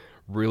 and I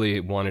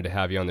really wanted to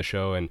have you on the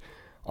show. And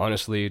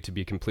honestly, to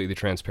be completely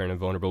transparent and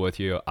vulnerable with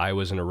you, I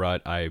was in a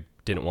rut. I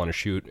didn't want to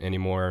shoot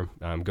anymore.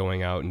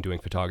 Going out and doing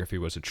photography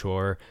was a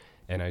chore,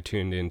 and I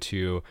tuned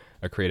into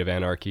a Creative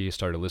Anarchy,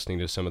 started listening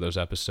to some of those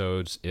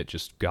episodes. It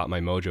just got my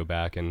mojo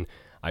back, and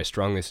I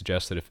strongly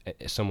suggest that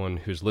if someone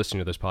who's listening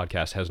to this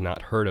podcast has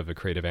not heard of a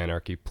Creative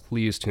Anarchy,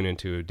 please tune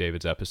into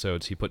David's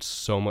episodes. He puts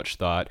so much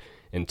thought,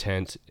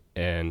 intent,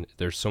 and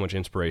there's so much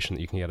inspiration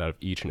that you can get out of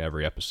each and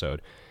every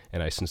episode.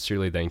 And I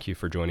sincerely thank you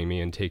for joining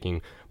me and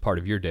taking part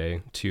of your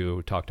day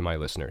to talk to my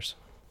listeners.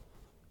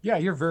 Yeah,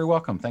 you're very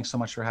welcome. Thanks so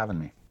much for having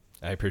me.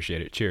 I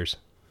appreciate it. Cheers.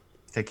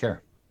 Take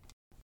care.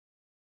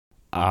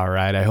 All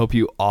right. I hope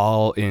you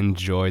all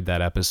enjoyed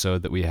that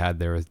episode that we had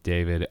there with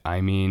David.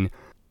 I mean,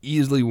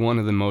 easily one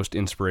of the most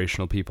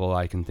inspirational people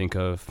I can think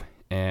of,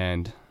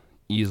 and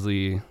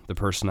easily the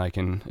person I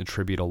can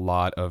attribute a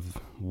lot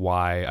of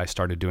why I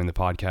started doing the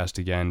podcast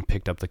again,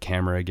 picked up the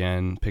camera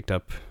again, picked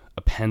up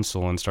a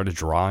pencil and started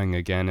drawing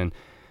again, and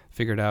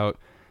figured out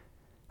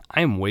I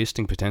am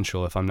wasting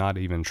potential if I'm not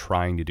even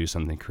trying to do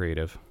something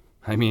creative.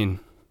 I mean,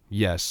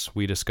 yes,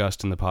 we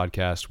discussed in the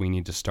podcast we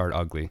need to start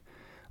ugly.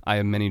 I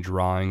have many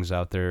drawings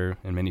out there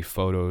and many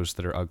photos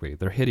that are ugly.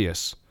 They're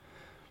hideous.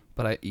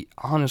 But I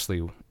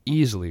honestly,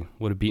 easily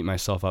would have beat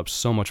myself up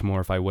so much more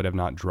if I would have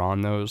not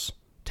drawn those,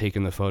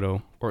 taken the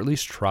photo, or at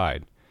least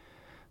tried.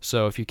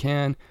 So if you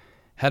can,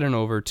 head on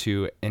over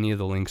to any of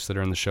the links that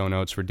are in the show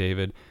notes for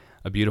David.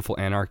 A Beautiful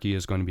Anarchy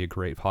is going to be a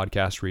great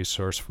podcast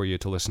resource for you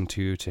to listen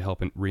to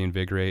help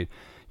reinvigorate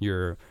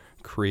your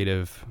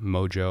creative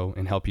mojo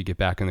and help you get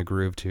back in the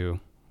groove to,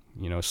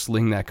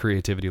 sling that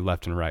creativity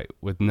left and right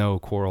with no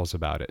quarrels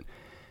about it.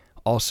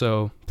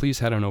 Also, please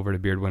head on over to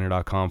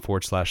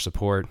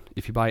beardwinner.com/support.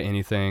 If you buy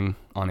anything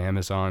on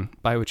Amazon,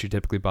 buy what you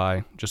typically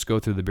buy. Just go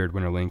through the Beard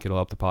Winner link. It'll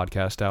help the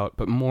podcast out.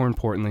 But more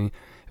importantly,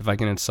 if I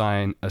can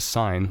assign,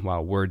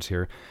 words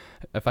here.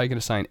 If I can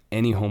assign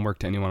any homework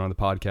to anyone on the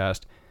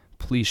podcast,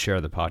 please share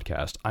the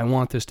podcast. I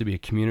want this to be a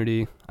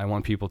community. I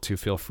want people to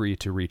feel free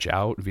to reach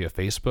out via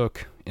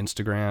Facebook,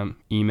 Instagram,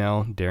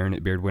 email,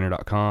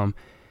 darren@beardwinner.com,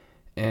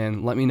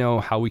 and let me know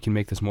how we can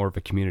make this more of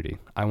a community.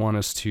 I want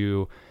us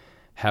to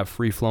have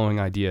free-flowing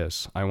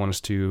ideas. I want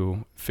us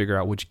to figure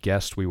out which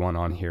guest we want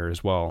on here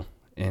as well,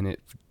 and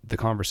the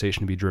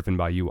conversation to be driven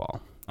by you all.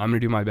 I'm going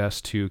to do my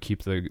best to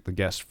keep the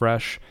guests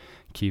fresh,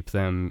 keep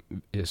them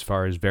as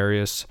far as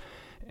various,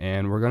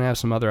 and we're going to have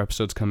some other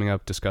episodes coming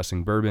up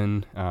discussing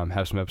bourbon,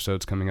 have some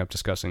episodes coming up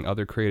discussing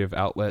other creative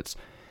outlets,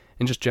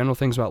 and just general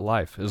things about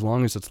life. As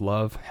long as it's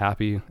love,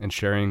 happy, and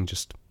sharing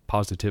just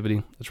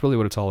positivity, that's really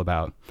what it's all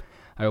about.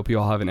 I hope you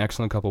all have an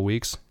excellent couple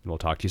weeks, and we'll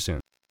talk to you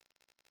soon.